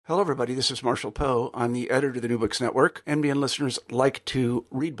Hello, everybody. This is Marshall Poe. I'm the editor of the New Books Network. NBN listeners like to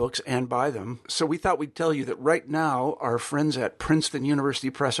read books and buy them. So we thought we'd tell you that right now, our friends at Princeton University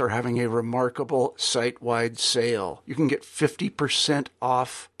Press are having a remarkable site-wide sale. You can get 50%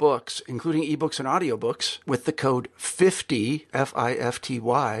 off books, including ebooks and audiobooks, with the code 50,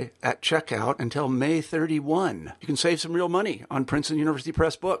 F-I-F-T-Y, at checkout until May 31. You can save some real money on Princeton University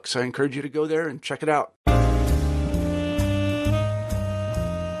Press books. I encourage you to go there and check it out.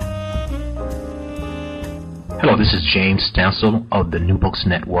 Hello, this is James Stansel of the New Books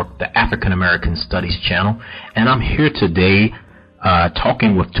Network, the African American Studies channel, and I'm here today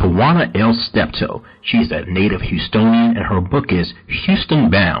talking with Tawana L. Steptoe. She's a native Houstonian, and her book is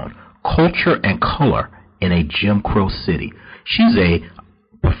Houston Bound, Culture and Color in a Jim Crow City. She's a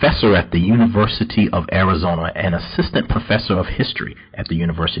professor at the University of Arizona and assistant professor of history at the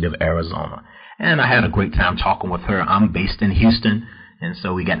University of Arizona. And I had a great time talking with her. I'm based in Houston. And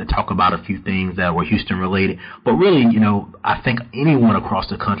so we got to talk about a few things that were Houston related. But really, I think anyone across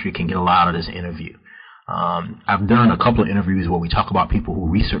the country can get a lot of this interview. I've done a couple of interviews where we talk about people who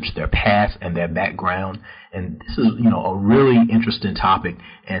research their past and their background. And this is, a really interesting topic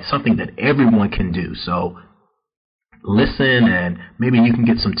and something that everyone can do. So listen, and maybe you can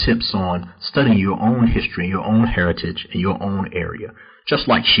get some tips on studying your own history, your own heritage, in your own area, just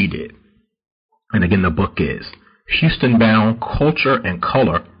like she did. And again, the book is Houston Bound, Culture and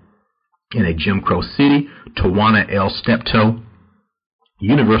Color in a Jim Crow City, Tawana L. Steptoe,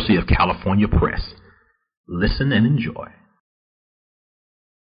 University of California Press. Listen and enjoy.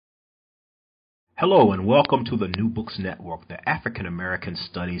 Hello and welcome to the New Books Network, the African American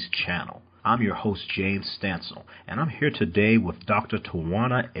Studies channel. I'm your host, James Stansel, and I'm here today with Dr.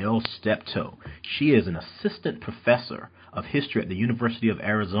 Tawana L. Steptoe. She is an assistant professor of history at the University of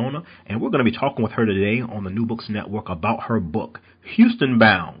Arizona, and we're going to be talking with her today on the New Books Network about her book, Houston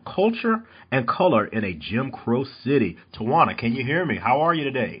Bound, Culture and Color in a Jim Crow City. Tawana, can you hear me? How are you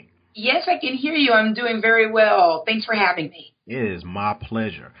today? Yes, I can hear you. I'm doing very well. Thanks for having me. It is my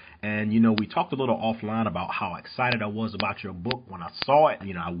pleasure. And, we talked a little offline about how excited I was about your book when I saw it.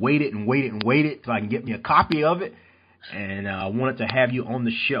 I waited so I can get me a copy of it. And I wanted to have you on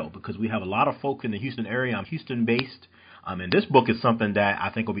the show because we have a lot of folks in the Houston area. I'm Houston-based. And this book is something that I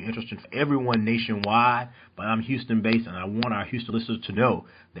think will be interesting for everyone nationwide. But I'm Houston-based, and I want our Houston listeners to know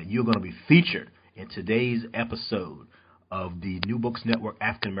that you're going to be featured in today's episode of the New Books Network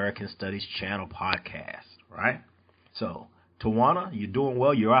African American Studies channel podcast, right? So, Tawana, you're doing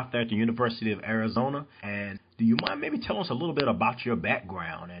well. You're out there at the University of Arizona. And do you mind maybe telling us a little bit about your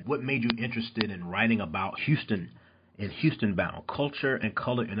background and what made you interested in writing about Houston and Houston Bound, Culture and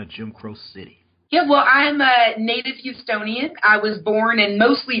Color in a Jim Crow City? Yeah, well, I'm a native Houstonian. I was born and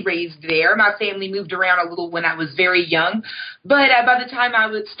mostly raised there. My family moved around a little when I was very young. But by the time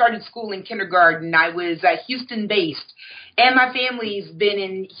I started school in kindergarten, I was Houston-based. And my family's been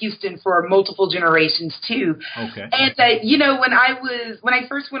in Houston for multiple generations, too. Okay. And, when I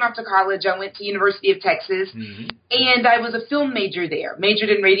first went off to college, I went to University of Texas. Mm-hmm. And I was a film major there, majored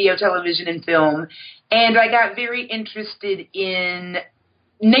in radio, television, and film. And I got very interested in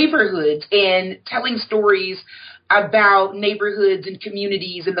neighborhoods and telling stories about neighborhoods and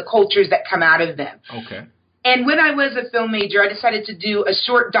communities and the cultures that come out of them. Okay. And when I was a film major, I decided to do a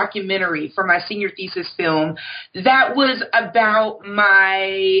short documentary for my senior thesis film that was about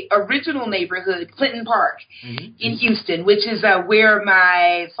my original neighborhood, Clinton Park, mm-hmm. in Houston, which is where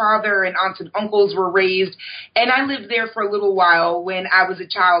my father and aunts and uncles were raised. And I lived there for a little while when I was a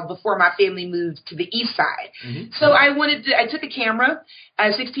child before my family moved to the east side. Mm-hmm. So I took a camera, a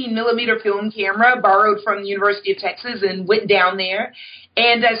 16-millimeter film camera borrowed from the University of Texas, and went down there.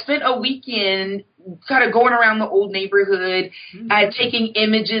 And I spent a weekend kind of going around the old neighborhood, taking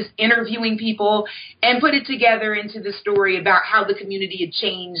images, interviewing people, and put it together into the story about how the community had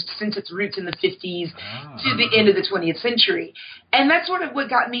changed since its roots in the 50s to the end of the 20th century. And that's sort of what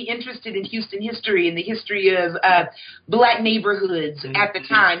got me interested in Houston history and the history of black neighborhoods at the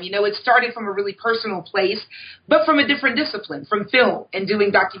time. It started from a really personal place, but from a different discipline, from film and doing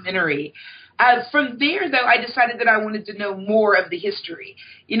documentary. From there, though, I decided that I wanted to know more of the history.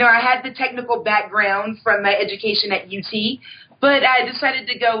 I had the technical background from my education at UT, but I decided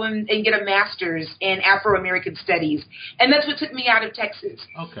to go and get a master's in Afro-American Studies, and that's what took me out of Texas.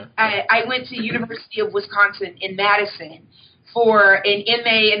 Okay. I went to University of Wisconsin in Madison for an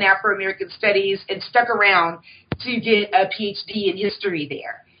MA in Afro-American Studies and stuck around to get a PhD in history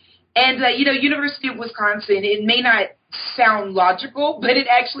there. And, University of Wisconsin, it may not sound logical, but it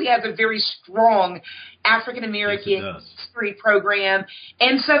actually has a very strong African-American history program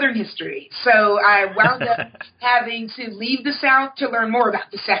and Southern history. So I wound up having to leave the South to learn more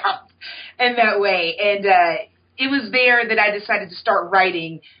about the South in that way. And it was there that I decided to start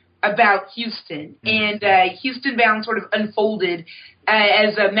writing about Houston. And Houston Bound sort of unfolded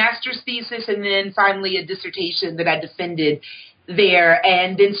as a master's thesis and then finally a dissertation that I defended there,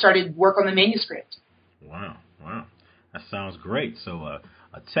 and then started work on the manuscript. Wow. That sounds great. So a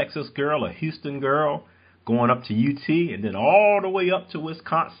Texas girl, a Houston girl, going up to UT, and then all the way up to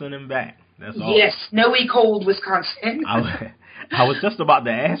Wisconsin and back. That's all. Yes, snowy, cold Wisconsin. I was just about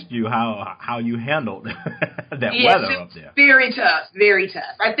to ask you how you handled that weather up there. Very tough, very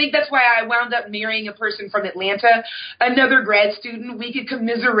tough. I think that's why I wound up marrying a person from Atlanta, another grad student. We could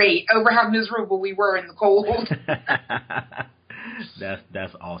commiserate over how miserable we were in the cold.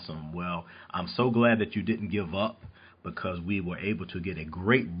 That's awesome. Well, I'm so glad that you didn't give up, because we were able to get a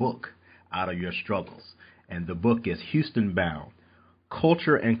great book out of your struggles. And the book is Houston Bound,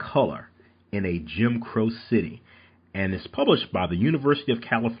 Culture and Color in a Jim Crow City. And it's published by the University of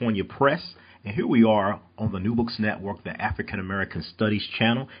California Press. And here we are on the New Books Network, the African American Studies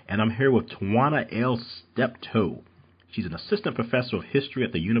channel. And I'm here with Tawana L. Steptoe. She's an assistant professor of history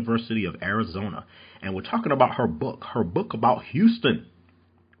at the University of Arizona. And we're talking about her book about Houston,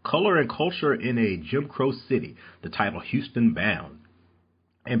 Color and Culture in a Jim Crow City, the title Houston Bound.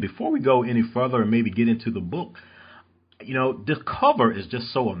 And before we go any further and maybe get into the book, this cover is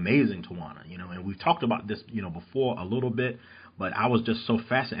just so amazing, Tawana, and we've talked about this, before a little bit, but I was just so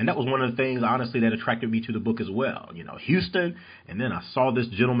fascinated. And that was one of the things, honestly, that attracted me to the book as well. Houston, and then I saw this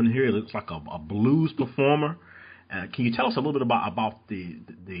gentleman here. It looks like a blues performer. Can you tell us a little bit about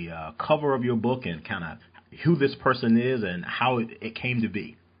the cover of your book and kind of who this person is and how it came to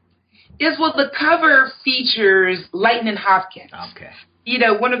be? Yes, well, the cover features Lightnin' Hopkins. Okay.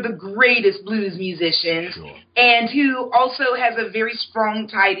 One of the greatest blues musicians, sure. And who also has a very strong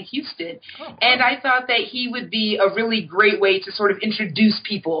tie to Houston. Oh, and I thought that he would be a really great way to sort of introduce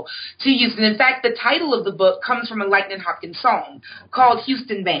people to Houston. In fact, the title of the book comes from a Lightnin' Hopkins song called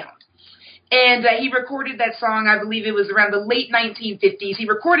Houston Bound. And he recorded that song, I believe it was around the late 1950s. He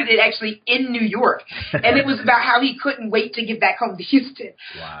recorded it actually in New York. And it was about how he couldn't wait to get back home to Houston.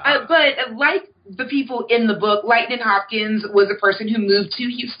 Wow. But like the people in the book, Lightnin' Hopkins was a person who moved to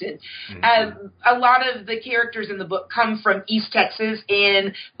Houston. Mm-hmm. A lot of the characters in the book come from East Texas,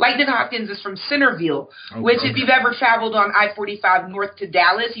 and Lightnin' Hopkins is from Centerville, which if you've ever traveled on I-45 north to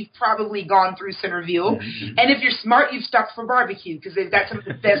Dallas, you've probably gone through Centerville. Mm-hmm. And if you're smart, you've stopped for barbecue, because they've got some of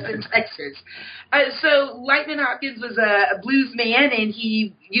the best in Texas. So Lightnin' Hopkins was a blues man, and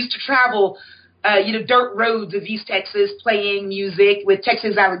he used to travel dirt roads of East Texas playing music with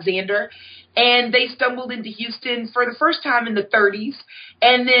Texas Alexander. And they stumbled into Houston for the first time in the 30s.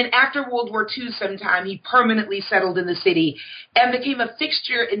 And then after World War II sometime, he permanently settled in the city and became a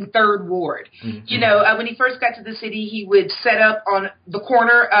fixture in 3rd Ward. Mm-hmm. When he first got to the city, he would set up on the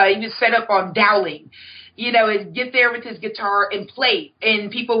corner. He would set up on Dowling. And get there with his guitar and play.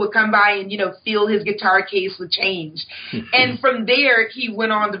 And people would come by and, fill his guitar case with change. And from there, he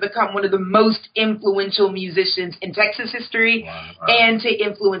went on to become one of the most influential musicians in Texas history. Wow. And to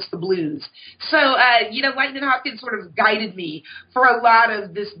influence the blues. So, Lightnin' Hopkins sort of guided me for a lot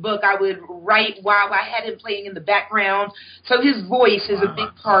of this book. I would write while I had him playing in the background. So his voice is a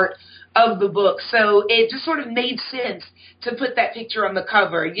big part of the book. So it just sort of made sense to put that picture on the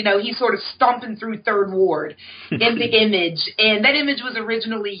cover. He's sort of stomping through 3rd Ward in the image. And that image was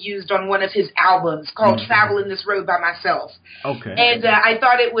originally used on one of his albums called Traveling This Road by Myself. Okay. And I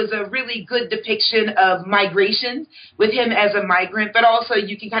thought it was a really good depiction of migration with him as a migrant, but also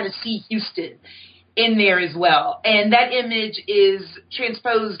you can kind of see Houston in there as well. And that image is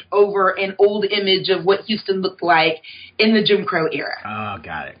transposed over an old image of what Houston looked like in the Jim Crow era. Oh,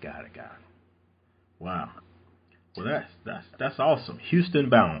 got it. Wow. Well, that's awesome. Houston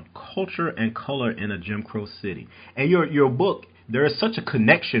Bound, Culture and Color in a Jim Crow City. And your book, there is such a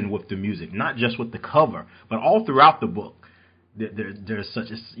connection with the music, not just with the cover, but all throughout the book. There's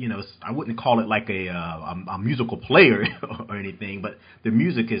such a, I wouldn't call it like a musical player or anything, but the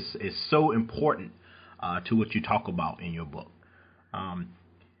music is so important to what you talk about in your book.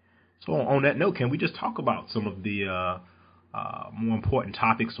 So on that note, can we just talk about some of the more important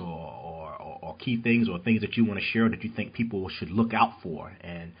topics or key things or things that you want to share that you think people should look out for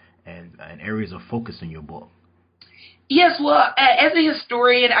and areas of focus in your book? Yes, well, as a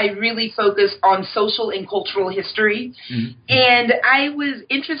historian, I really focus on social and cultural history. Mm-hmm. And I was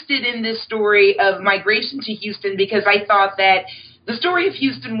interested in this story of migration to Houston because I thought that The story of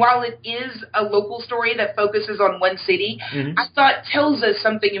Houston, while it is a local story that focuses on one city, I thought tells us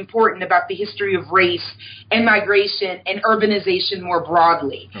something important about the history of race and migration and urbanization more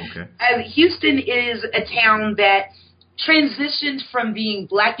broadly. Okay. Houston is a town that transitioned from being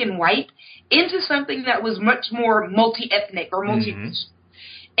black and white into something that was much more multi-ethnic or multi-racial.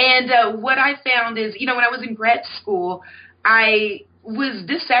 And what I found is, when I was in grad school, I was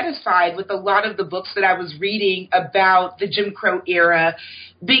dissatisfied with a lot of the books that I was reading about the Jim Crow era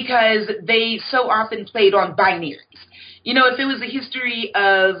because they so often played on binaries. If it was a history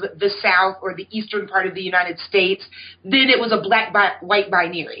of the South or the eastern part of the United States, then it was a black-white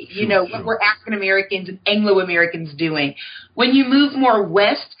binary. What were African Americans and Anglo Americans doing? When you move more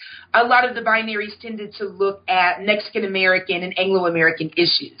west, a lot of the binaries tended to look at Mexican American and Anglo American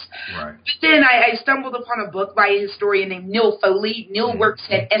issues. Right. But then I stumbled upon a book by a historian named Neil Foley. Neil works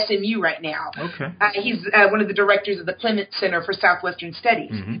at SMU right now. Okay. He's one of the directors of the Clement Center for Southwestern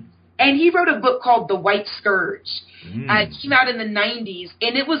Studies. And he wrote a book called The White Scourge. It came out in the 90s,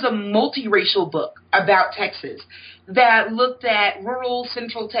 and it was a multiracial book about Texas that looked at rural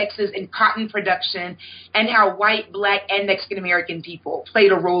central Texas and cotton production and how white, black, and Mexican American people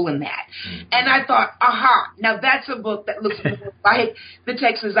played a role in that. And I thought, aha, now that's a book that looks more like the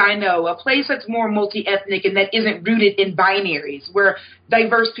Texas I know, a place that's more multi-ethnic and that isn't rooted in binaries where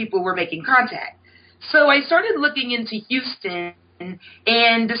diverse people were making contact. So I started looking into Houston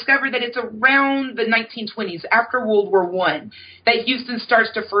and discovered that it's around the 1920s, after World War I, that Houston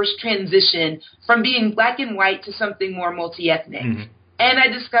starts to first transition from being black and white to something more multi-ethnic. And I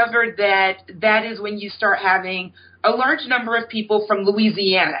discovered that is when you start having a large number of people from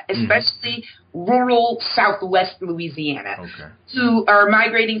Louisiana, especially rural southwest Louisiana, who are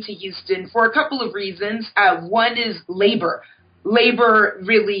migrating to Houston for a couple of reasons. One is labor. Labor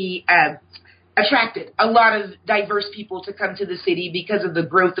really attracted a lot of diverse people to come to the city because of the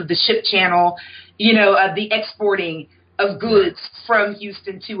growth of the ship channel, the exporting of goods from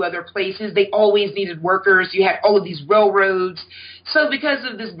Houston to other places. They always needed workers. You had all of these railroads. So because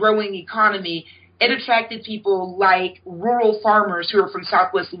of this growing economy, it attracted people like rural farmers who are from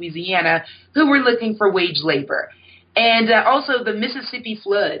Southwest Louisiana who were looking for wage labor. And also the Mississippi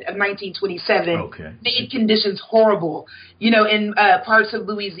flood of 1927 made conditions horrible, in parts of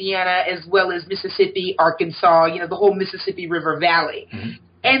Louisiana as well as Mississippi, Arkansas, the whole Mississippi River Valley.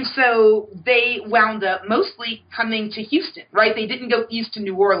 And so they wound up mostly coming to Houston, right? They didn't go east to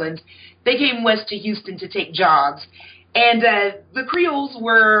New Orleans. They came west to Houston to take jobs. And the Creoles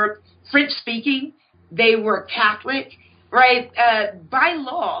were French-speaking. They were Catholic, right? By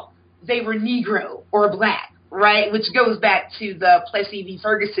law, they were Negro or black. Right, which goes back to the Plessy v.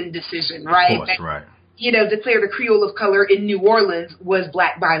 Ferguson decision, right? Of course, right. Declared a Creole of color in New Orleans was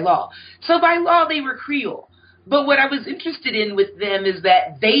black by law. So by law, they were Creole. But what I was interested in with them is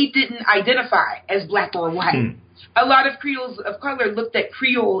that they didn't identify as black or white. A lot of Creoles of color looked at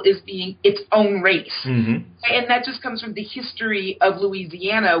Creole as being its own race. And that just comes from the history of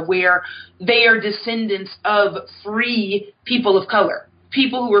Louisiana, where they are descendants of free people of color.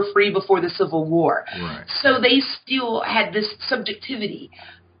 People who were free before the Civil War. Right. So they still had this subjectivity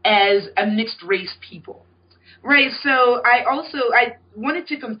as a mixed race people. Right, so I wanted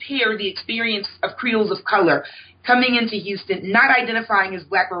to compare the experience of Creoles of color coming into Houston, not identifying as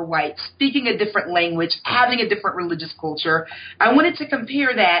black or white, speaking a different language, having a different religious culture. I wanted to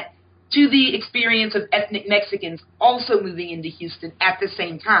compare that to the experience of ethnic Mexicans also moving into Houston at the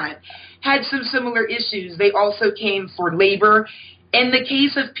same time. Had some similar issues. They also came for labor. In the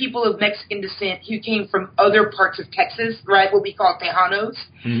case of people of Mexican descent who came from other parts of Texas, right, what we call Tejanos,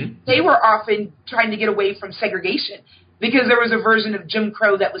 they were often trying to get away from segregation because there was a version of Jim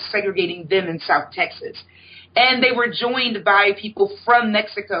Crow that was segregating them in South Texas. And they were joined by people from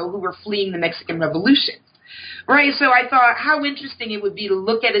Mexico who were fleeing the Mexican Revolution. Right, so I thought how interesting it would be to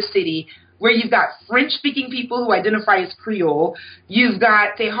look at a city where you've got French-speaking people who identify as Creole, you've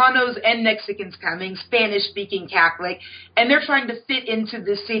got Tejanos and Mexicans coming, Spanish-speaking Catholic, and they're trying to fit into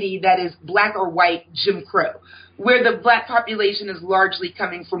this city that is black or white Jim Crow, where the black population is largely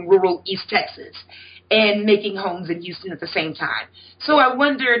coming from rural East Texas and making homes in Houston at the same time. So I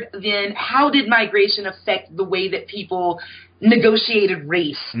wondered then, how did migration affect the way that people negotiated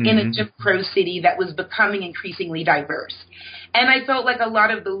race in a Jim Crow city that was becoming increasingly diverse? And I felt like a lot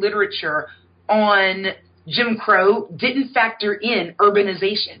of the literature on Jim Crow didn't factor in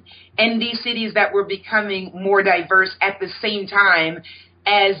urbanization and these cities that were becoming more diverse at the same time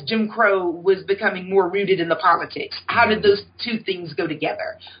as Jim Crow was becoming more rooted in the politics. How did those two things go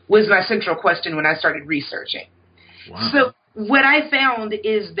together was my central question when I started researching. Wow. So what I found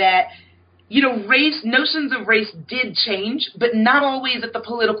is that notions of race did change, but not always at the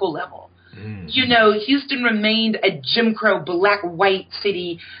political level. Houston remained a Jim Crow black-white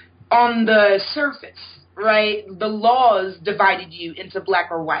city on the surface, right? The laws divided you into black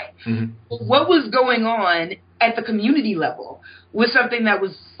or white. What was going on at the community level was something that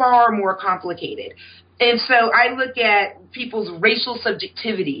was far more complicated. And so I look at people's racial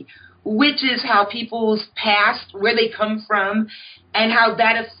subjectivity, which is how people's past, where they come from, and how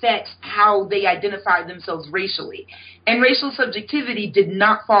that affects how they identify themselves racially. And racial subjectivity did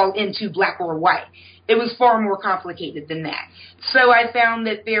not fall into black or white. It was far more complicated than that. So I found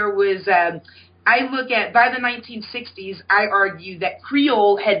that there was, by the 1960s, I argue that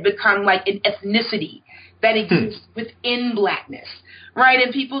Creole had become like an ethnicity that exists within blackness, right?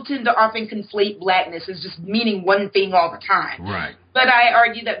 And people tend to often conflate blackness as just meaning one thing all the time. Right. But I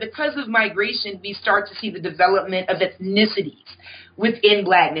argue that because of migration, we start to see the development of ethnicities within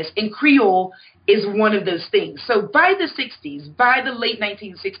blackness. And Creole is one of those things. So by the 60s, by the late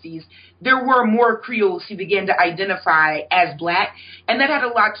 1960s, there were more Creoles who began to identify as black. And that had a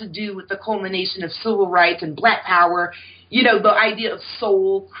lot to do with the culmination of civil rights and black power. The idea of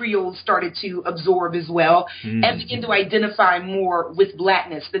soul, Creoles started to absorb as well and begin to identify more with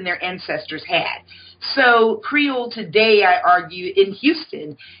blackness than their ancestors had. So Creole today, I argue, in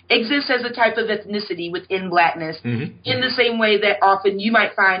Houston exists as a type of ethnicity within blackness in the same way that often you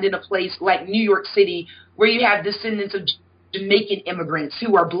might find in a place like New York City where you have descendants of Jamaican immigrants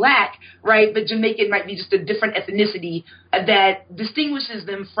who are black, right? But Jamaican might be just a different ethnicity that distinguishes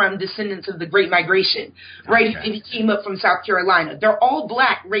them from descendants of the Great Migration, right? Who maybe came up from South Carolina. They're all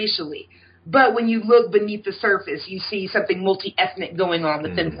black racially. But when you look beneath the surface, you see something multi-ethnic going on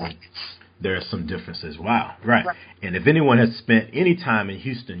within blackness. There are some differences. Wow. Right. And if anyone has spent any time in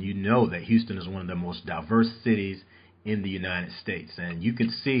Houston, you know that Houston is one of the most diverse cities in the United States. And you can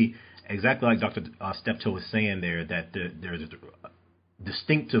see exactly like Dr. Steptoe was saying there, that there's a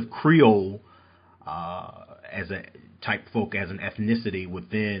distinctive Creole as a type folk, as an ethnicity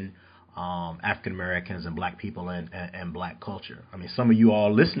within African Americans and black people and black culture. I mean, some of you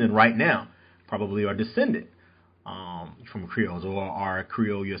all listening right now probably are descended from Creoles or are a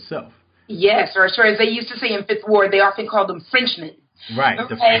Creole yourself. Yes, or as they used to say in Fifth Ward, they often called them Frenchmen. Right.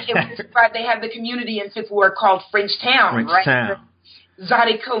 They have the community in Fifth Ward called Frenchtown, right? Frenchtown.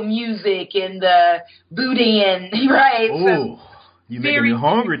 Zydeco music and the boudin, right? Oh, you're making me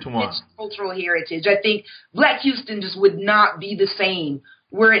hungry, Tawana. Cultural heritage. I think Black Houston just would not be the same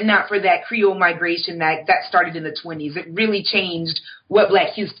were it not for that Creole migration that started in the 20s. It really changed what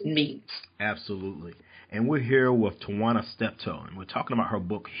Black Houston means. Absolutely. And we're here with Tawana Steptoe, and we're talking about her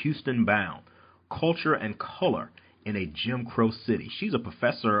book, Houston Bound, Culture and Color in a Jim Crow City. She's a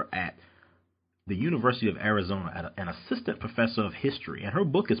professor at the University of Arizona, an assistant professor of history, and her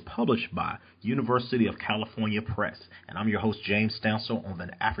book is published by University of California Press. And I'm your host, James Stansel, on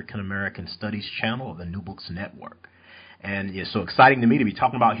the African American Studies channel of the New Books Network. And it's so exciting to me to be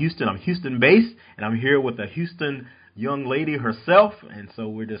talking about Houston. I'm Houston-based, and I'm here with a Houston young lady herself, and so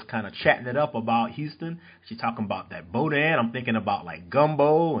we're just kind of chatting it up about Houston. She's talking about that boudin. I'm thinking about like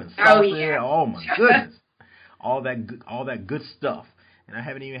gumbo and salsa. Oh my goodness, all that good stuff. And I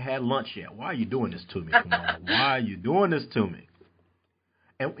haven't even had lunch yet. Why are you doing this to me, Tawana? Why are you doing this to me?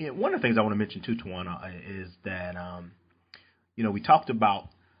 And one of the things I want to mention too, Tawana, is that we talked about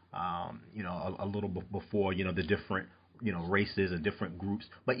a little before, the different races and different groups.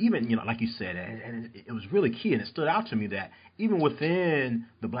 But even, like you said, and it was really key, and it stood out to me that even within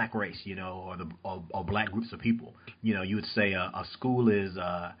the black race, or black groups of people, you would say a school is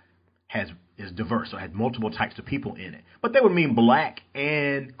diverse or has multiple types of people in it. But that would mean black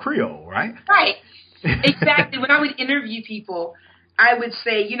and Creole, right? Right. Exactly. When I would interview people, I would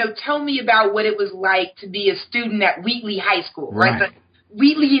say, tell me about what it was like to be a student at Wheatley High School, right? The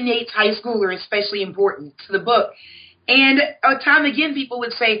Wheatley and Yates High School are especially important to the book. And time again, people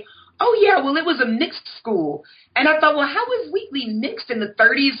would say, oh, yeah, well, it was a mixed school. And I thought, well, how was Wheatley mixed in the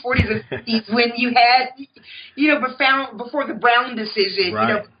 30s, 40s, and 50s when you had, before the Brown decision,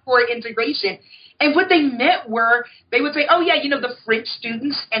 right, before integration? And what they meant were, they would say, oh, yeah, the French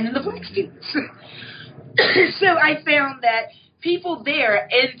students and then the black students. So I found that people there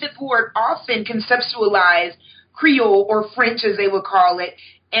in Fifth Ward often conceptualize Creole, or French as they would call it,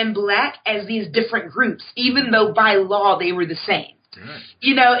 and black as these different groups, even though by law they were the same.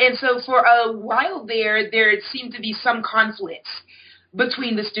 Right. And so for a while there seemed to be some conflicts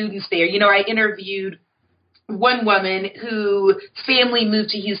between the students there. I interviewed one woman whose family moved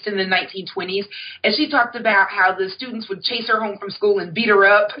to Houston in the 1920s, and she talked about how the students would chase her home from school and beat her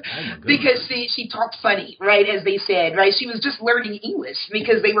up because she talked funny, right, as they said, right? She was just learning English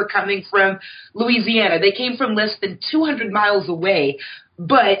because they were coming from Louisiana. They came from less than 200 miles away,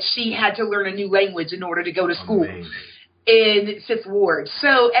 but she had to learn a new language in order to go to school in Fifth Ward.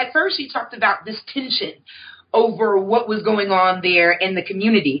 So at first she talked about this tension over what was going on there in the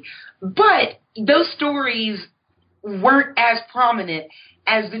community. But those stories weren't as prominent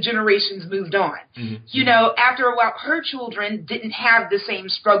as the generations moved on. You know, after a while, her children didn't have the same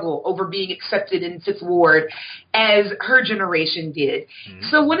struggle over being accepted in Fifth Ward as her generation did.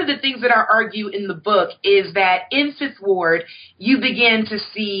 So one of the things that I argue in the book is that in Fifth Ward, you begin to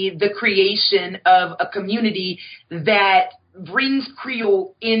see the creation of a community that brings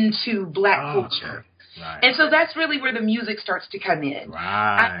Creole into Black culture. Right. And so that's really where the music starts to come in. Right.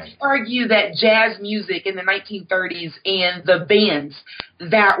 I argue that jazz music in the 1930s and the bands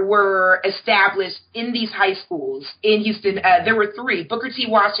that were established in these high schools in Houston, there were three: Booker T.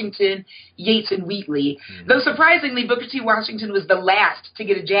 Washington, Yates, and Wheatley. Though surprisingly, Booker T. Washington was the last to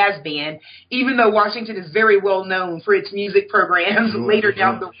get a jazz band, even though Washington is very well known for its music programs later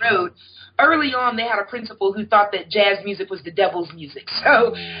down the road. Early on, they had a principal who thought that jazz music was the devil's music.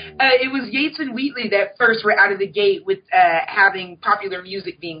 So it was Yates and Wheatley that first were out of the gate with having popular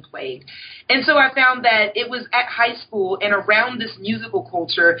music being played. And so I found that it was at high school and around this musical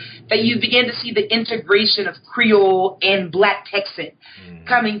culture that you began to see the integration of Creole and Black Texan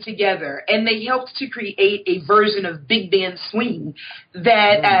coming together. And they helped to create a version of big band swing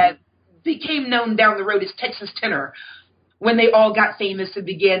that became known down the road as Texas tenor, when they all got famous and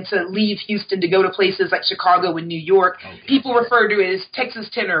began to leave Houston to go to places like Chicago and New York. People referred to it as Texas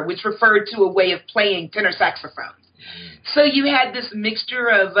tenor, which referred to a way of playing tenor saxophone. So you had this mixture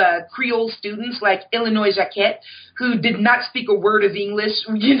of Creole students like Illinois Jacquet, who did not speak a word of English,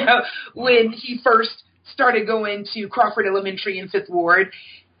 you know, when he first started going to Crawford Elementary in Fifth Ward.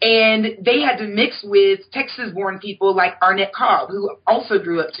 And they had to mix with Texas-born people like Arnett Cobb, who also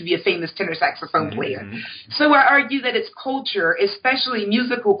grew up to be a famous tenor saxophone player. So I argue that it's culture, especially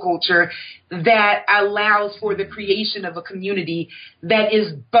musical culture, that allows for the creation of a community that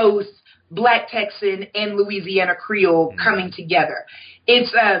is both Black Texan and Louisiana Creole coming together.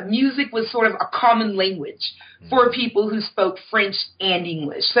 It's music was sort of a common language for people who spoke French and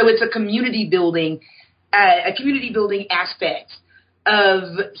English. So it's a community building aspect of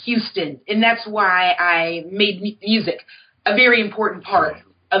Houston, and that's why I made music a very important part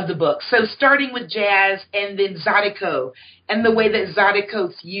of the book. So starting with jazz and then Zydeco, and the way that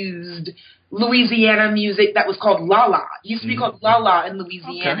Zydeco fused Louisiana music that was called la-la. It used to be called la-la in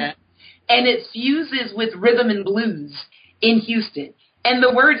Louisiana, and it fuses with rhythm and blues in Houston. And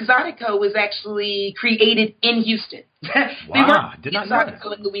the word Zydeco was actually created in Houston. They weren't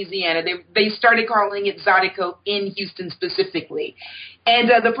Zydeco in Louisiana. They started calling it Zydeco in Houston specifically. And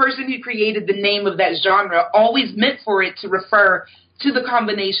the person who created the name of that genre always meant for it to refer to the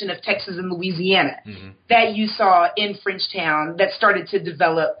combination of Texas and Louisiana that you saw in Frenchtown that started to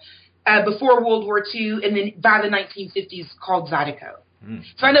develop before World War II and then by the 1950s called Zydeco.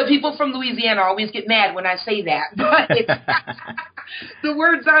 So I know people from Louisiana always get mad when I say that, but the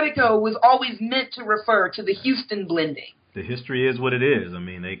word Zydeco was always meant to refer to the Houston blending. The history is what it is. I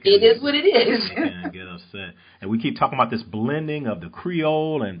mean, it is what it is. They can get upset. And we keep talking about this blending of the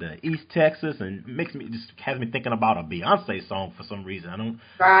Creole and the East Texas, and has me thinking about a Beyonce song for some reason. I don't.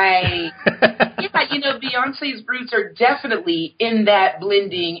 Right. Yeah, you know, Beyonce's roots are definitely in that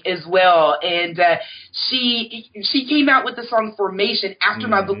blending as well. And she came out with the song Formation after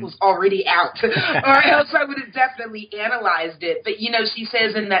my book was already out, or else I would have definitely analyzed it. But, you know, she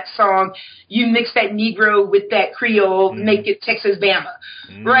says in that song, you mix that Negro with that Creole, make it Texas Bama,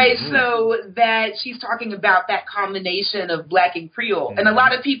 right? So that she's talking about that combination of Black and Creole. And a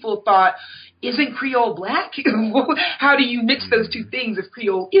lot of people thought, isn't Creole Black? How do you mix those two things if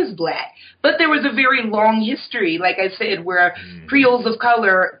Creole is Black? But there was a very long history, like I said, where Creoles of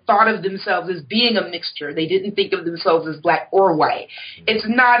color thought of themselves as being a mixture. They didn't think of themselves as Black or white. It's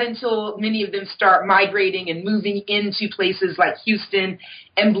not until many of them start migrating and moving into places like Houston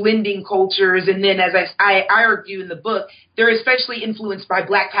and blending cultures. And then, as I argue in the book, they're especially influenced by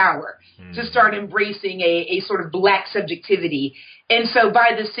Black power to start embracing a sort of Black subjectivity. And so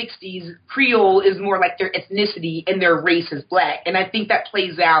by the 60s, Creole is more like their ethnicity and their race is Black. And I think that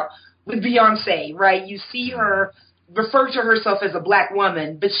plays out with Beyonce, right? You see her refer to herself as a Black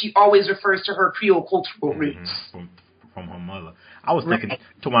woman, but she always refers to her Creole cultural roots. From her mother. I was thinking,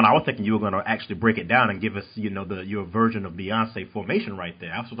 Tawana, I was thinking you were going to actually break it down and give us, you know, your version of Beyonce Formation right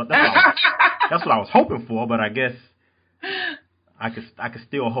there. That's what I was hoping for, but I guess I could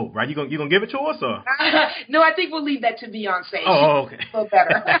still hope, right? You gonna give it to us, or? No, I think we'll leave that to Beyonce. Oh, okay. A little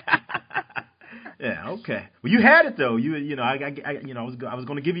better. Yeah, okay. Well, you had it though. I was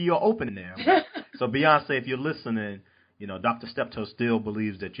going to give you your opening there. So Beyonce, if you're listening, Dr. Steptoe still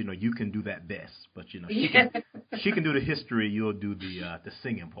believes that you can do that best, but she can do the history. You'll do the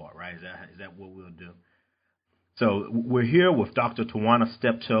singing part, right? Is that what we'll do? So we're here with Dr. Tawana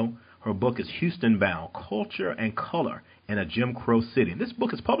Steptoe. Her book is Houston Bound: Culture and Color in a Jim Crow City. And this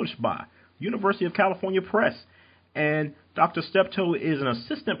book is published by University of California Press. And Dr. Steptoe is an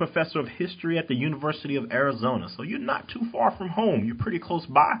assistant professor of history at the University of Arizona. So you're not too far from home. You're pretty close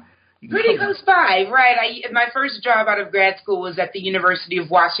by. Pretty close by, right. My first job out of grad school was at the University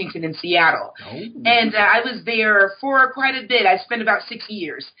of Washington in Seattle. Oh. And I was there for quite a bit. I spent about 6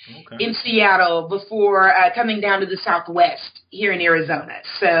 years in Seattle before coming down to the Southwest here in Arizona.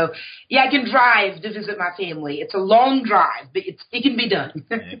 So, yeah, I can drive to visit my family. It's a long drive, but it can be done.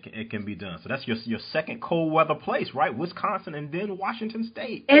 It can be done. So that's your second cold weather place, right? Wisconsin and then Washington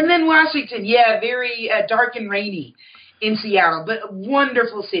State. And then Washington, yeah, very dark and rainy in Seattle, but a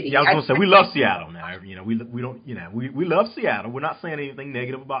wonderful city. Yeah, I was going to say, we love Seattle now. We love Seattle. We're not saying anything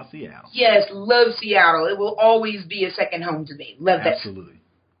negative about Seattle. Yes, love Seattle. It will always be a second home to me. Love that. Absolutely.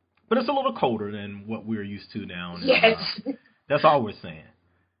 But it's a little colder than what we're used to now. And, yes. That's all we're saying.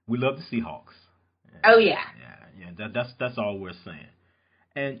 We love the Seahawks. Oh, yeah. Yeah. That's all we're saying.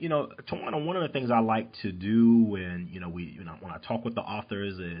 And, Tawana, one of the things I like to do when, when I talk with the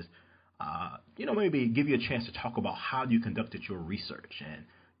authors is, maybe give you a chance to talk about how you conducted your research and,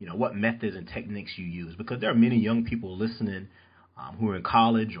 what methods and techniques you use. Because there are many young people listening who are in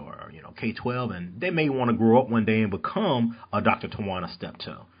college or, K-12, and they may want to grow up one day and become a Dr. Tawana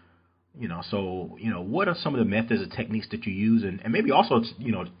Steptoe. What are some of the methods and techniques that you use? And maybe also,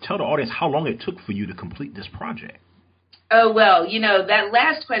 tell the audience how long it took for you to complete this project. Oh, well, that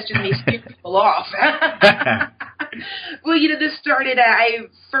last question may scare people off. Well, this started, I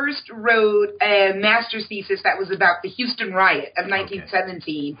first wrote a master's thesis that was about the Houston riot of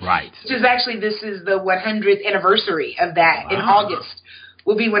 1917. Okay. Right. Which is actually, this is the 100th anniversary of that. Wow. In August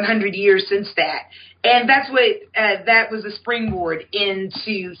will be 100 years since that. And that's what, that was a springboard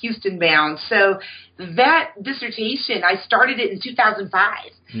into Houston Bound. So that dissertation, I started it in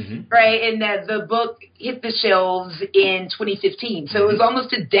 2005, right? And the book hit the shelves in 2015. So it was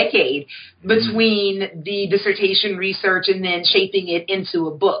almost a decade between the dissertation research and then shaping it into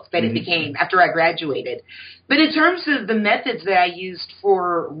a book that it became after I graduated. But in terms of the methods that I used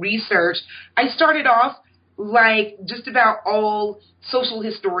for research, I started off like just about all social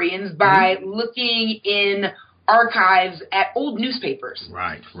historians by looking in archives at old newspapers.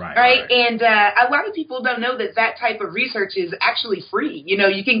 Right. And a lot of people don't know that type of research is actually free.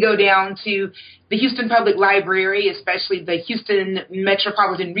 You can go down to the Houston Public Library, especially the Houston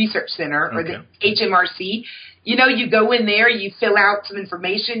Metropolitan Research Center, or the HMRC. You go in there, you fill out some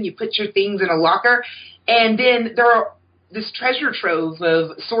information, you put your things in a locker, and then there are this treasure trove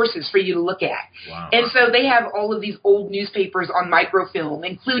of sources for you to look at. Wow. And so they have all of these old newspapers on microfilm,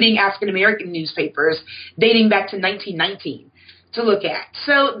 including African-American newspapers dating back to 1919 to look at.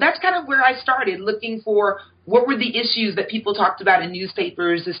 So that's kind of where I started, looking for what were the issues that people talked about in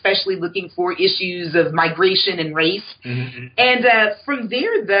newspapers, especially looking for issues of migration and race. And from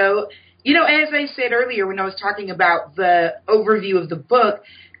there, though, as I said earlier when I was talking about the overview of the book,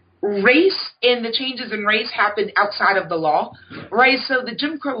 race and the changes in race happened outside of the law, right? So the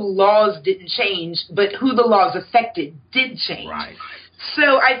Jim Crow laws didn't change, but who the laws affected did change. Right.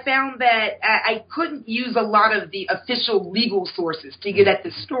 So I found that I couldn't use a lot of the official legal sources to get at the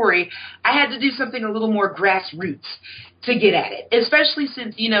story. I had to do something a little more grassroots to get at it, especially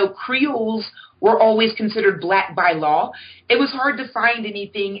since, Creoles were always considered black by law. It was hard to find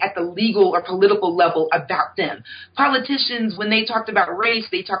anything at the legal or political level about them. Politicians, when they talked about race,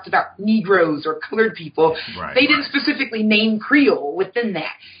 they talked about Negroes or colored people. Right, they didn't specifically name Creole within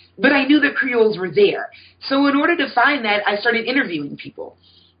that. But I knew that Creoles were there. So in order to find that, I started interviewing people.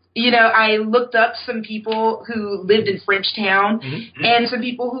 I looked up some people who lived in Frenchtown and some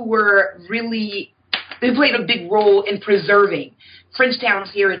people who played a big role in preserving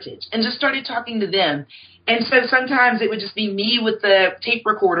Frenchtown's heritage, and just started talking to them. And so sometimes it would just be me with the tape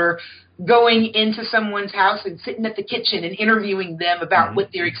recorder going into someone's house and sitting at the kitchen and interviewing them about what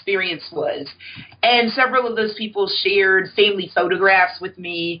their experience was. And several of those people shared family photographs with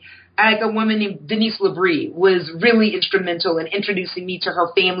me. Like a woman named Denise Labrie was really instrumental in introducing me to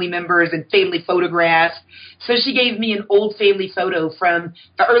her family members and family photographs. So she gave me an old family photo from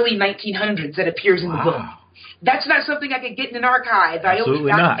the early 1900s that appears in the book. that's not something I could get in an archive.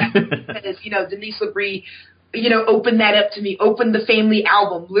 Absolutely not. Because, Denise Labrie, opened that up to me, opened the family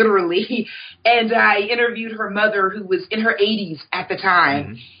album, literally. And I interviewed her mother, who was in her 80s at the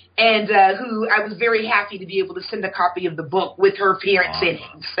time, and who I was very happy to be able to send a copy of the book with her parents in it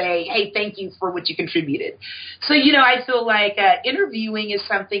and say, hey, thank you for what you contributed. So, I feel like interviewing is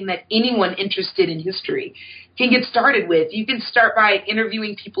something that anyone interested in history can get started with. You can start by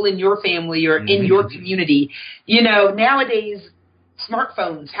interviewing people in your family or in your community. Nowadays,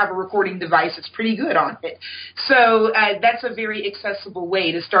 smartphones have a recording device that's pretty good on it. So that's a very accessible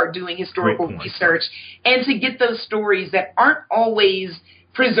way to start doing historical research and to get those stories that aren't always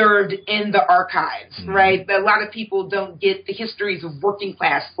preserved in the archives, right? A lot of people don't get the histories of working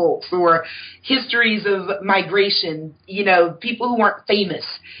class folks or histories of migration, people who aren't famous.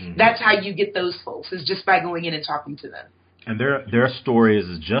 That's how you get those folks, is just by going in and talking to them. And their story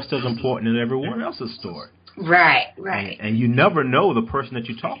is just as important as everyone else's story. Right. And you never know, the person that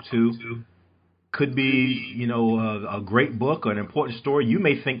you talk to could be, a great book or an important story. You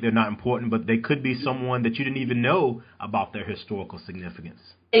may think they're not important, but they could be someone that you didn't even know about their historical significance.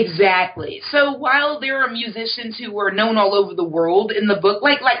 Exactly. So while there are musicians who are known all over the world in the book,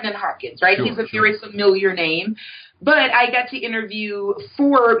 like Lightnin' Hopkins, right? He's a very familiar name. But I got to interview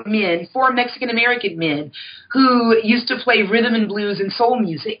four Mexican-American men who used to play rhythm and blues and soul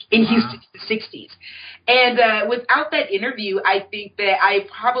music in Houston in the 60s. And without that interview, I think that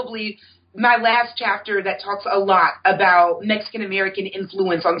my last chapter that talks a lot about Mexican-American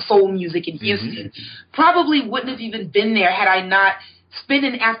influence on soul music in Houston probably wouldn't have even been there had I not spent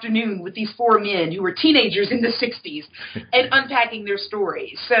an afternoon with these four men who were teenagers in the 60s and unpacking their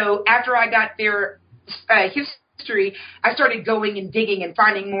stories. So after I got their history, I started going and digging and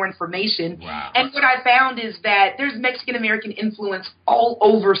finding more information. Wow. And what I found is that there's Mexican-American influence all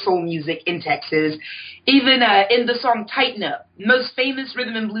over soul music in Texas. Even in the song Tighten Up, most famous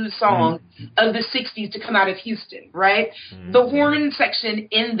rhythm and blues song of the 60s to come out of Houston, right? The horn section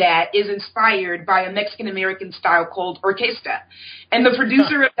in that is inspired by a Mexican-American style called orquesta. And the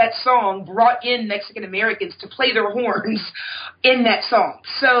producer of that song brought in Mexican-Americans to play their horns in that song.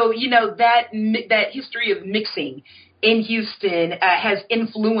 So, that history of mixing in Houston has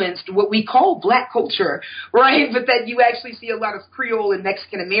influenced what we call black culture, right? But that you actually see a lot of Creole and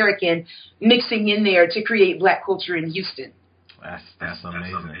Mexican-American mixing in there to create black culture in Houston. That's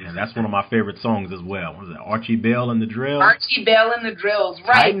amazing. And that's one of my favorite songs as well. What is it, Archie Bell and the Drills? Archie Bell and the Drills,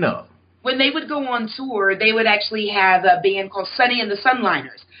 right. Tighten Up. When they would go on tour, they would actually have a band called Sonny and the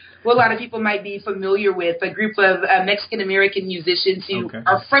Sunliners, who a lot of people might be familiar with, a group of Mexican-American musicians who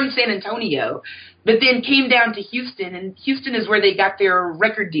are from San Antonio, but then came down to Houston, and Houston is where they got their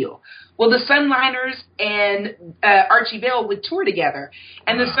record deal. Well, the Sunliners and Archie Bell would tour together,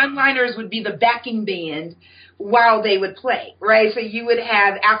 and the Sunliners would be the backing band while they would play, right? So you would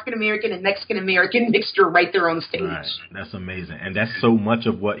have African-American and Mexican-American mixture right there on stage. Right. That's amazing. And that's so much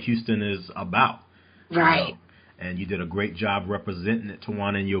of what Houston is about. Right. And you did a great job representing it,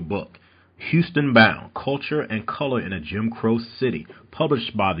 Tawana, in your book. Houston Bound, Culture and Color in a Jim Crow City,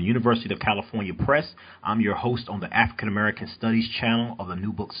 published by the University of California Press. I'm your host on the African American Studies channel of the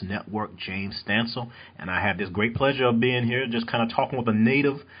New Books Network, James Stansel, and I have this great pleasure of being here just kind of talking with a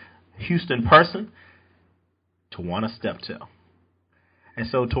native Houston person, Tawana Steptoe. And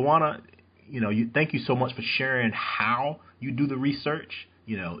so, Tawana, thank you so much for sharing how you do the research,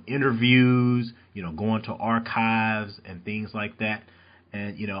 interviews, going to archives and things like that.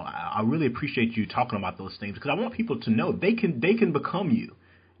 And, I really appreciate you talking about those things because I want people to know they can become you.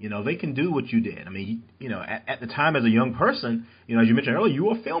 They can do what you did. I mean, at the time as a young person, as you mentioned earlier, you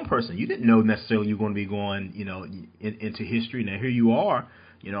were a film person. You didn't know necessarily you were going to be going, into history. Now here you are,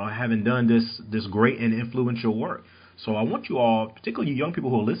 having done this great and influential work. So I want you all, particularly you young people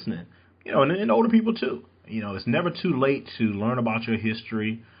who are listening, and older people too. It's never too late to learn about your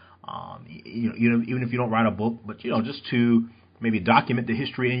history. Even if you don't write a book, but just to maybe document the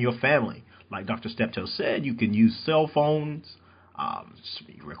history in your family. Like Dr. Steptoe said, you can use cell phones,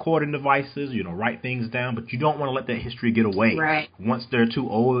 recording devices, write things down, but you don't want to let that history get away. Right. Once they're too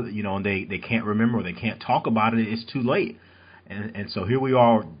old, and they can't remember or they can't talk about it, it's too late. And so here we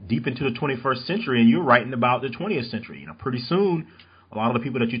are deep into the 21st century, and you're writing about the 20th century. Pretty soon, a lot of the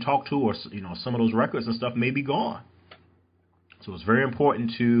people that you talk to or, some of those records and stuff may be gone. So it's very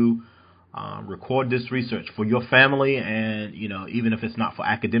important to record this research for your family and, even if it's not for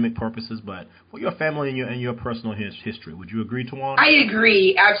academic purposes, but for your family and your personal history. Would you agree, Tawana? I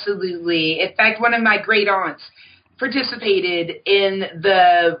agree, absolutely. In fact, one of my great aunts participated in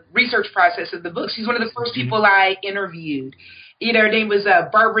the research process of the book. She's one of the first people I interviewed. You know, her name was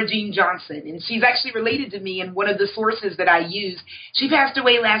Barbara Jean Johnson, and she's actually related to me in one of the sources that I use. She passed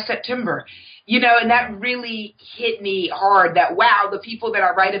away last September, you know, and that really hit me hard that, wow, the people that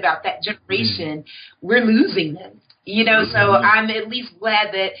I write about, that generation, we're losing them, you know, so I'm at least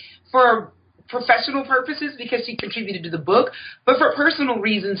glad that for professional purposes, because she contributed to the book, but for personal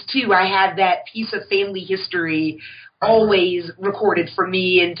reasons too, I have that piece of family history always recorded for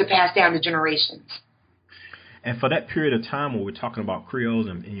me and to pass down to generations. And for that period of time where we're talking about Creoles,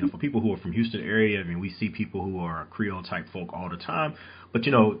 and you know, for people who are from Houston area, I mean, we see people who are Creole type folk all the time. But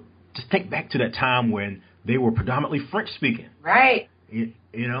you know, just think back to that time when they were predominantly French speaking. Right. You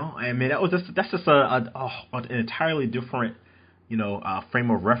know, I mean, that's just an entirely different, you know, frame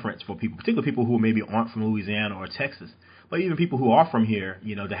of reference for people, particularly people who maybe aren't from Louisiana or Texas. But even people who are from here,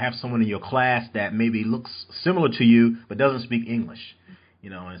 you know, to have someone in your class that maybe looks similar to you but doesn't speak English. You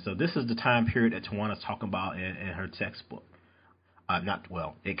know, and so this is the time period that Tawana's talking about in her textbook.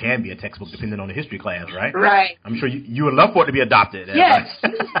 It can be a textbook depending on the history class, right? Right. I'm sure you would love for it to be adopted. Yes.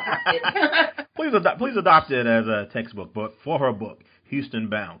 Please adopt it as a textbook, but for her book, Houston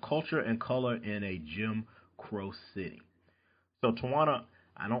Bound, Culture and Color in a Jim Crow City. So Tawana,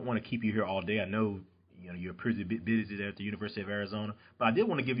 I don't want to keep you here all day. I know, you know, you're pretty busy there at the University of Arizona, but I did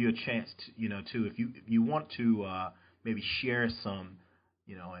want to give you a chance to, you know, if you want to maybe share some,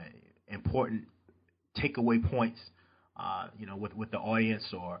 you know, important takeaway points, you know, with the audience,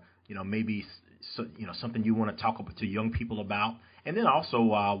 or, you know, maybe something you want to talk to young people about. And then also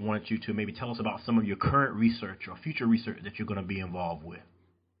wanted you to maybe tell us about some of your current research or future research that you're going to be involved with.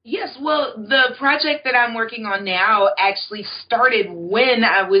 Yes, well, the project that I'm working on now actually started when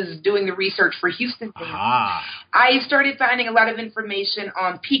I was doing the research for Houston. I started finding a lot of information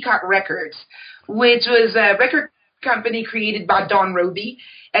on Peacock Records, which was a record company created by Don Roby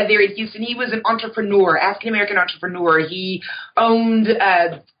there in Houston. He was an entrepreneur, African-American entrepreneur. He owned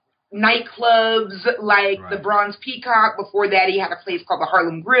nightclubs like the Bronze Peacock. Before that, he had a place called the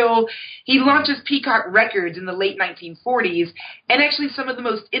Harlem Grill. He launches Peacock Records in the late 1940s, and actually some of the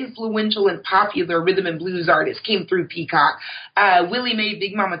most influential and popular rhythm and blues artists came through Peacock. Willie Mae,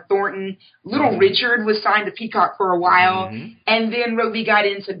 Big Mama Thornton, Little Richard was signed to Peacock for a while, and then Roby got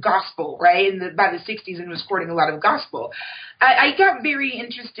into gospel, right, by the 60s, and was recording a lot of gospel. I got very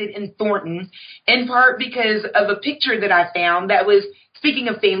interested in Thornton, in part because of a picture that I found that was, speaking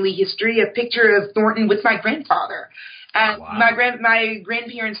of family history, a picture of Thornton with my grandfather. My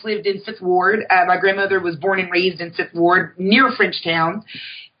grandparents lived in Fifth Ward. My grandmother was born and raised in Fifth Ward near Frenchtown.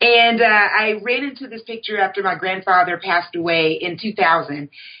 And I ran into this picture after my grandfather passed away in 2000.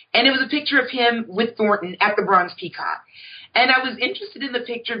 And it was a picture of him with Thornton at the Bronze Peacock. And I was interested in the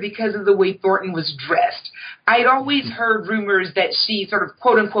picture because of the way Thornton was dressed. I had always heard rumors that she sort of,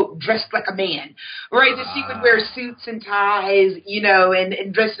 quote unquote, dressed like a man, right? That she would wear suits and ties, you know,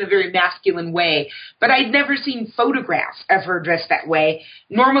 and dress in a very masculine way. But I'd never seen photographs of her dressed that way.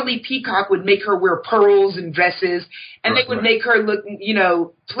 Normally, Peacock would make her wear pearls and dresses, and they would make her look, you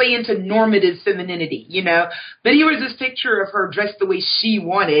know, play into normative femininity, you know. But here was this picture of her dressed the way she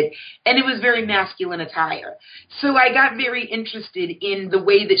wanted, and it was very masculine attire. So I got very interested in the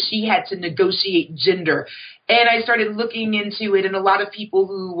way that she had to negotiate gender. And I started looking into it, and a lot of people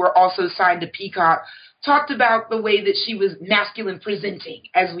who were also signed to Peacock talked about the way that she was masculine presenting,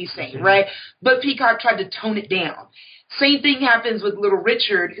 as we say, right? But Peacock tried to tone it down. Same thing happens with Little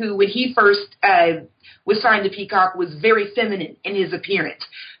Richard, who, when he first was signed to Peacock, was very feminine in his appearance.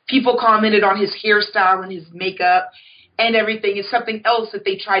 People commented on his hairstyle and his makeup and everything. It's something else that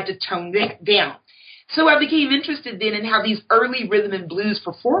they tried to tone down. So I became interested then in how these early rhythm and blues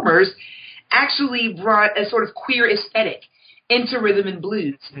performers actually brought a sort of queer aesthetic into rhythm and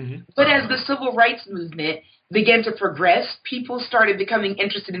blues. But as the civil rights movement began to progress, people started becoming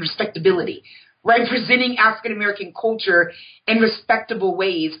interested in respectability, right? Presenting African American culture in respectable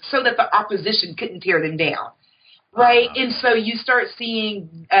ways so that the opposition couldn't tear them down, right? And so you start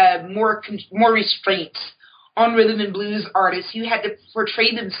seeing more restraints on rhythm and blues artists who had to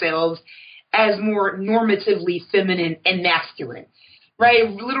portray themselves as more normatively feminine and masculine, right?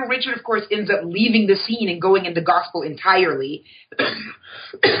 Little Richard, of course, ends up leaving the scene and going into gospel entirely.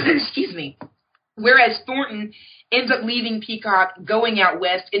 Excuse me. Whereas Thornton ends up leaving Peacock, going out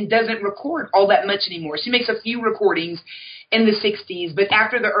west, and doesn't record all that much anymore. She makes a few recordings in the 60s, but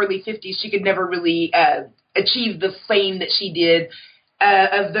after the early 50s, she could never really achieve the fame that she did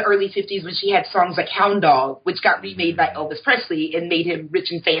of the early 50s when she had songs like Hound Dog, which got remade by Elvis Presley and made him rich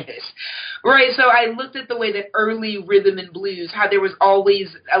and famous. Right, so I looked at the way that early rhythm and blues, how there was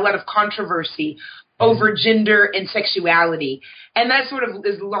always a lot of controversy over gender and sexuality. And that sort of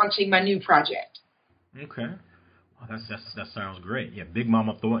is launching my new project. Okay. That sounds great. Yeah, Big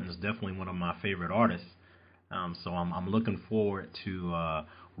Mama Thornton is definitely one of my favorite artists. So I'm looking forward to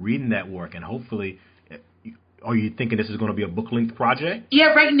reading that work, and hopefully, are you thinking this is going to be a book-length project?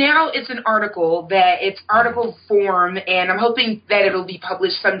 Yeah, right now it's an article it's article form, and I'm hoping that it'll be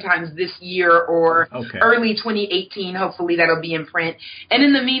published sometimes this year or early 2018. Hopefully that'll be in print. And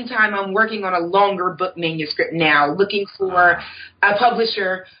in the meantime, I'm working on a longer book manuscript now, looking for a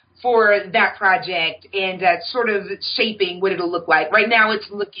publisher for that project and sort of shaping what it'll look like. Right now it's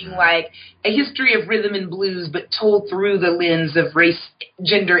looking like a history of rhythm and blues, but told through the lens of race,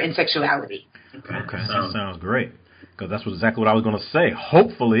 gender, and sexuality. Okay. That sounds great, because that's exactly what I was going to say.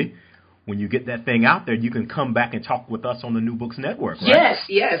 Hopefully, when you get that thing out there, you can come back and talk with us on the New Books Network, right?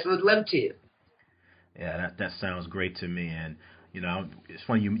 Yes, would love to. Yeah, that sounds great to me. And, it's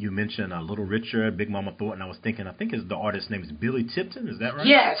funny you mentioned Little Richard, Big Mama Thornton. I was thinking, I think the artist's name is Billy Tipton. Is that right?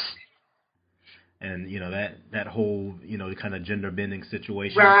 Yes. And, that whole, kind of gender bending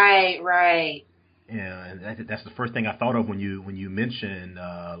situation. Right. Yeah, and that's the first thing I thought of when you mentioned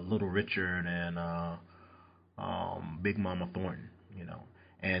Little Richard and Big Mama Thornton,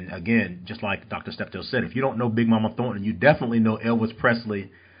 And again, just like Dr. Steptoe said, if you don't know Big Mama Thornton, you definitely know Elvis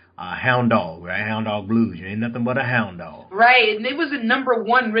Presley, Hound Dog, right? Hound Dog Blues. You ain't nothing but a hound dog. Right, and it was a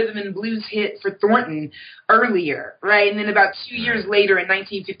 #1 rhythm and blues hit for Thornton earlier, right? And then about 2 years later, in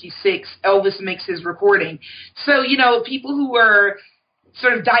 1956, Elvis makes his recording. So, people who were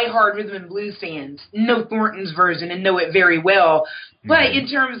sort of diehard rhythm and blues fans know Thornton's version and know it very well. But in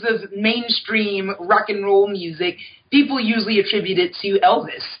terms of mainstream rock and roll music, people usually attribute it to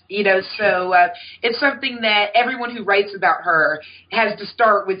Elvis, so it's something that everyone who writes about her has to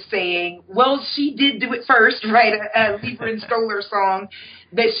start with saying, well, she did do it first, right? A Leiber and Stoller song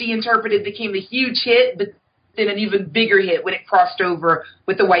that she interpreted became a huge hit, but then an even bigger hit when it crossed over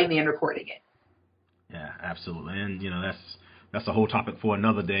with the white man recording it. Yeah, absolutely. And, that's a whole topic for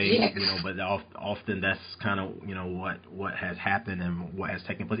another day, yes. But often that's kind of, what has happened and what has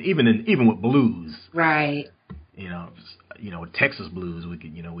taken place, even with blues. Right. Texas blues, we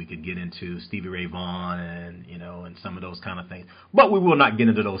could get into Stevie Ray Vaughan and, and some of those kind of things. But we will not get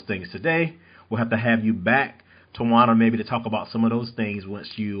into those things today. We'll have to have you back, Tawana, maybe to talk about some of those things once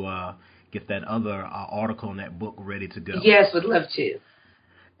you get that other article in that book ready to go. Yes, would love to.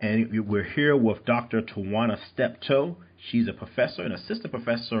 And we're here with Dr. Tawana Steptoe. She's a professor, an assistant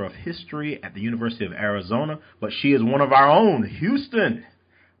professor of history at the University of Arizona, but she is one of our own, Houston,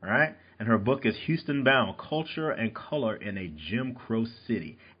 right? And her book is Houston Bound, Culture and Color in a Jim Crow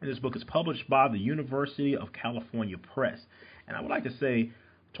City. And this book is published by the University of California Press. And I would like to say,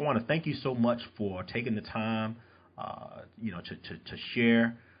 Tawana, thank you so much for taking the time, to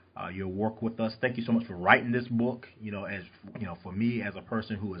share your work with us. Thank you so much for writing this book. For me as a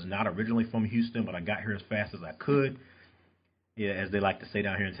person who is not originally from Houston, but I got here as fast as I could. Yeah, as they like to say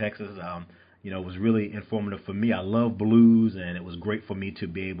down here in Texas, it was really informative for me. I love blues, and it was great for me to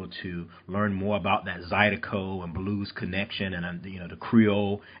be able to learn more about that Zydeco and blues connection, and the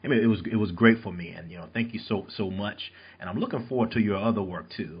Creole. I mean, it was great for me, and thank you so much. And I'm looking forward to your other work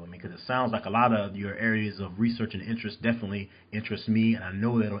too. Because it sounds like a lot of your areas of research and interest definitely interest me, and I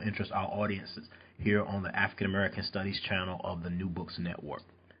know that'll interest our audiences here on the African American Studies channel of the New Books Network.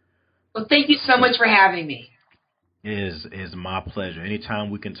 Well, thank you so much for having me. Is my pleasure.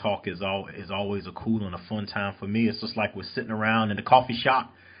 Anytime we can talk is always a cool and a fun time for me. It's just like we're sitting around in the coffee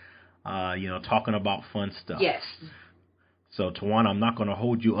shop, talking about fun stuff. Yes. So, Tawana, I'm not going to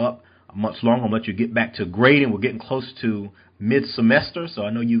hold you up much longer. I'm going to let you get back to grading. We're getting close to mid-semester, so I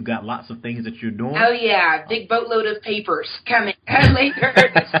know you've got lots of things that you're doing. Oh, yeah. Big boatload of papers coming later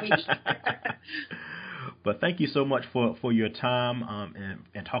this week. But thank you so much for your time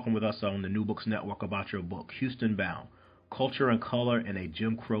and talking with us on the New Books Network about your book, Houston Bound, Culture and Color in a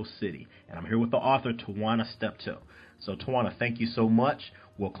Jim Crow City. And I'm here with the author, Tawana Steptoe. So, Tawana, thank you so much.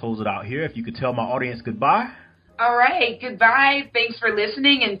 We'll close it out here. If you could tell my audience goodbye. All right. Goodbye. Thanks for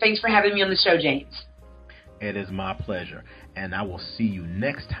listening, and thanks for having me on the show, James. It is my pleasure. And I will see you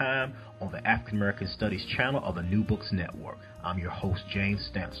next time on the African American Studies channel of the New Books Network. I'm your host, James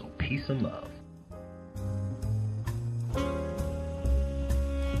Stansel. Peace and love.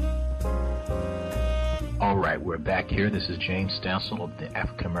 All right, we're back here. This is James Stansel of the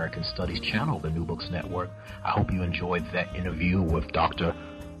African American Studies channel of the New Books Network. I hope you enjoyed that interview with Dr.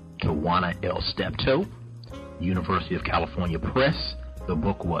 Tawana L. Steptoe, University of California Press. The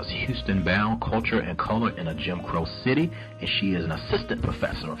book was Houston Bound, Culture and Color in a Jim Crow City, and she is an assistant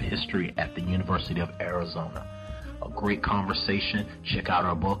professor of history at the University of Arizona. A great conversation. Check out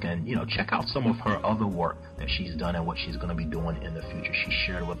her book and, check out some of her other work that she's done and what she's going to be doing in the future. She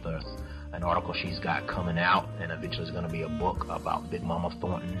shared with us an article she's got coming out, and eventually it's going to be a book about Big Mama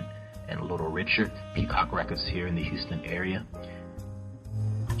Thornton and Little Richard. Peacock Records here in the Houston area.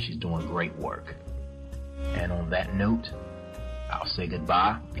 She's doing great work. And on that note, I'll say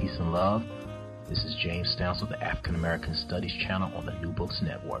goodbye. Peace and love. This is James Stansel, the African American Studies channel on the New Books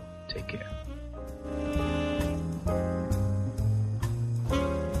Network. Take care.